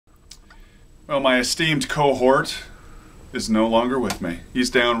Well, my esteemed cohort is no longer with me. He's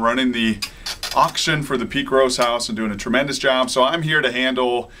down running the auction for the Peak Rose House and doing a tremendous job. So I'm here to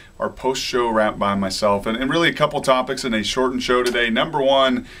handle our post-show wrap by myself. And really a couple topics in a shortened show today. Number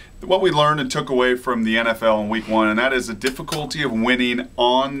one, what we learned and took away from the NFL in week one, and that is the difficulty of winning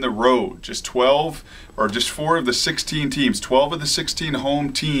on the road. Just 4 of the 16 teams, 12 of the 16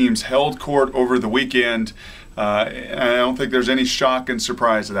 home teams held court over the weekend. And I don't think there's any shock and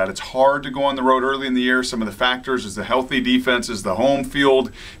surprise to that. It's hard to go on the road early in the year. Some of the factors is the healthy defenses, the home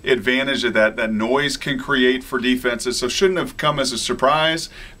field advantage that noise can create for defenses. So shouldn't have come as a surprise.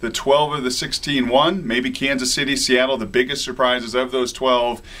 The 12 of the 16 won. Maybe Kansas City, Seattle, the biggest surprises of those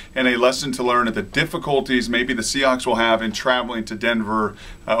 12, and a lesson to learn at the difficulties maybe the Seahawks will have in traveling to Denver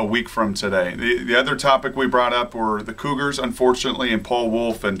a week from today. The other topic we brought up were the Cougars, unfortunately, and Paul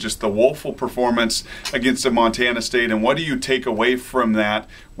Wulff, and just the woeful performance against the Montana State. And what do you take away from that?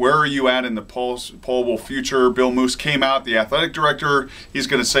 Where are you at in the Paul Wulff future? Bill Moose came out, the athletic director. He's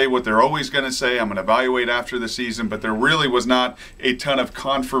going to say what they're always going to say. I'm going to evaluate after the season, but there really was not a ton of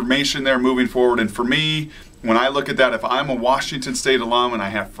confirmation there moving forward. And for me, when I look at that, if I'm a Washington State alum and I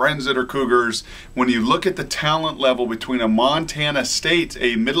have friends that are Cougars, when you look at the talent level between a Montana State,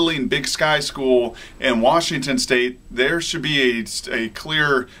 a middling Big Sky school, and Washington State, there should be a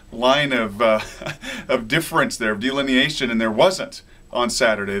clear line of difference there, of delineation, and there wasn't on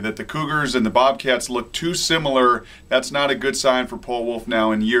Saturday. That the Cougars and the Bobcats look too similar. That's not a good sign for Paul Wulff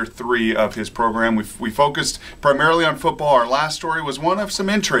now in year 3 of his program. We focused primarily on football. Our last story was one of some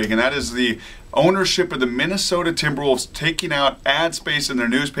intrigue, and that is the ownership of the Minnesota Timberwolves taking out ad space in their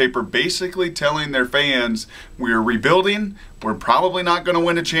newspaper, basically telling their fans, we're rebuilding, we're probably not going to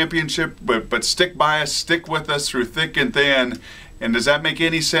win a championship, but stick by us, stick with us through thick and thin. And does that make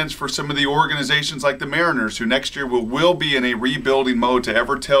any sense for some of the organizations like the Mariners, who next year will be in a rebuilding mode, to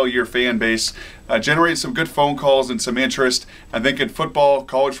ever tell your fan base? Generate some good phone calls and some interest. I think in football,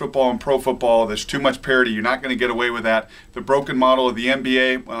 college football, and pro football, there's too much parity. You're not going to get away with that. The broken model of the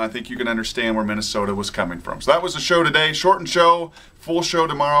NBA, well, I think you can understand where Minnesota was coming from. So that was the show today. Shortened show, full show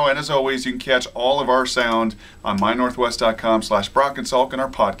tomorrow. And as always, you can catch all of our sound on mynorthwest.com/Brock and Salk and our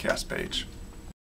podcast page.